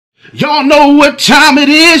Y'all know what time it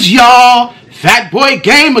is, y'all. Fat Boy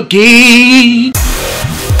Gamer Geek.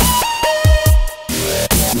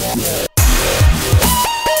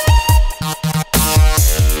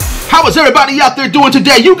 How is everybody out there doing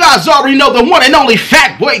today? You guys already know the one and only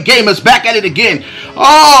Fat Boy Gamer's back at it again.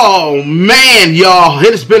 Oh man, y'all,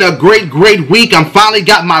 it has been a great week. I'm finally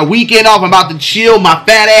got my weekend off. I'm about to chill my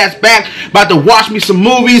fat ass back, about to watch me some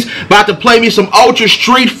movies, about to play me some Ultra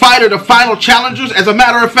Street Fighter, the Final Challengers. As a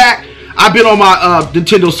matter of fact, I've been on my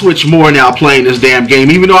Nintendo Switch more now playing this damn game,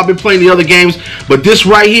 even though I've been playing the other games. But this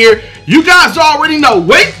right here, you guys already know.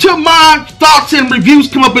 Wait till my thoughts and reviews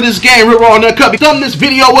come up in this game. We're on Uncut. Thumb this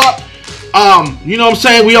video up. You know what I'm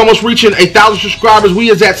saying? We almost reaching 1,000 subscribers. We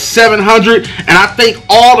is at 700, and I thank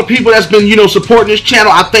all the people that's been, you know, supporting this channel.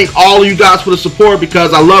 I thank all of you guys for the support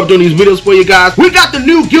because I love doing these videos for you guys. We got the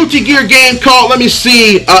new Guilty Gear game called, let me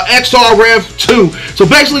see, Xrd Rev 2. So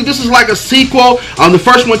basically, this is like a sequel. The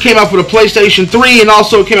first one came out for the PlayStation 3 and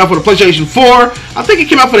also came out for the PlayStation 4. I think it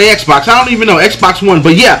came out for the Xbox. I don't even know, Xbox One.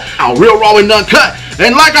 But yeah, real raw and uncut.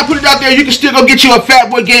 And like I put it out there, you can still go get you a Fat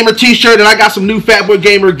Boy Gamer t-shirt, and I got some new Fat Boy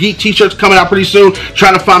Gamer Geek t-shirts coming out pretty soon.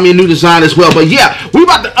 Trying to find me a new design as well. But yeah, we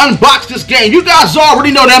about to unbox this game. You guys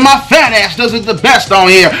already know that my fat ass does it the best on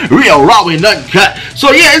here. Real raw and uncut.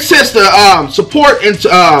 So yeah, it says the support and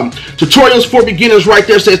tutorials for beginners right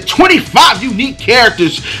there. It says 25 unique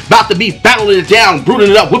characters about to be battling it down,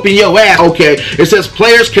 brooding it up, whipping your ass. Okay, it says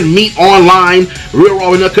players can meet online, real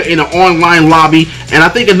raw and uncut in an online lobby. And I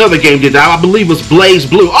think another game did that. I believe it was Blaze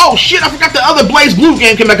Blue. Oh shit, I forgot the other Blaze Blue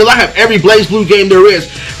game came out because I have every Blaze Blue game there is.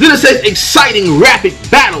 Then it says exciting rapid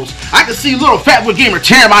battles. I can see little Fat Boy Gamer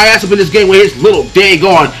tearing my ass up in this game with his little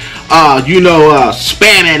daggone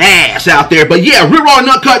spamming ass out there. But yeah, real raw and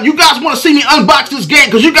uncut. You guys want to see me unbox this game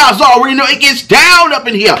because you guys already know it gets down up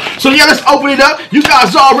in here. So yeah, let's open it up. You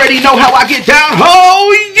guys already know how I get down.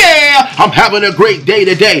 Oh yeah, I'm having a great day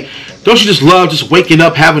today. Don't you just love just waking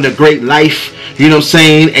up, having a great life? You know what I'm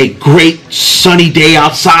saying? A great sunny day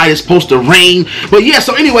outside. It's supposed to rain. But yeah,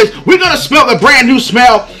 so anyways, we're going to smell the brand new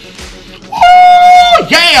smell. Oh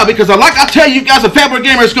yeah, because like I tell you guys, a Fat Boy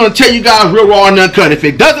Gamer is going to tell you guys real raw and uncut. If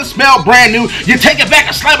it doesn't smell brand new, you take it back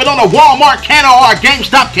and slap it on a Walmart canner or a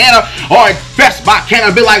GameStop canner or a Best Buy canner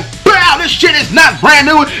and be like, wow, this shit is not brand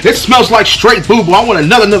new. It smells like straight boo-boo. I want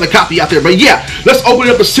another copy out there. But yeah, let's open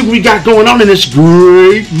it up and see what we got going on in this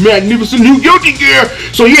great, magnificent new Guilty Gear.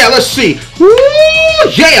 So yeah, let's see. Woo,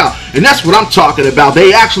 yeah. And that's what I'm talking about.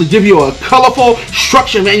 They actually give you a colorful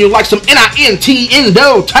instruction manual like some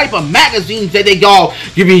Nintendo type of magazines that they all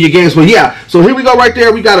give you in your games. But yeah, so here we go right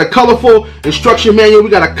there. We got a colorful instruction manual. We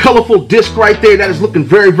got a colorful disc right there. That is looking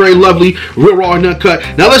very lovely. Real raw and uncut.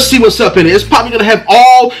 Now let's see what's up in it. It's probably going to have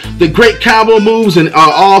all the great combo moves and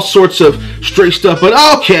all sorts of straight stuff.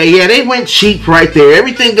 But okay, yeah, they went cheap right there.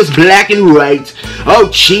 Everything is black and white. Oh,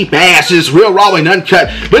 cheap asses. Real raw and uncut.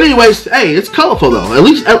 But anyways, hey, it's colorful though. At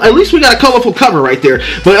least we got a colorful cover right there.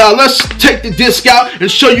 But let's take the disc out and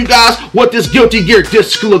show you guys what this Guilty Gear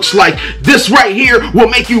disc looks like. This right here will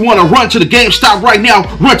make you want to run to the GameStop right now.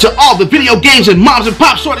 Run to all the video games and moms and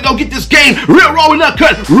pops store to go get this game real raw and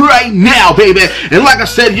uncut right now, baby. And like I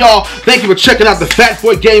said, y'all, thank you for checking out the Fat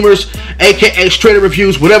Boy Gamers, aka Xrd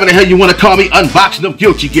Reviews, whatever the hell you want to call me, unboxing of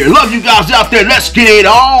Guilty Gear. Love you guys out there. Let's get it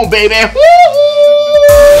on, baby. Woo-hoo!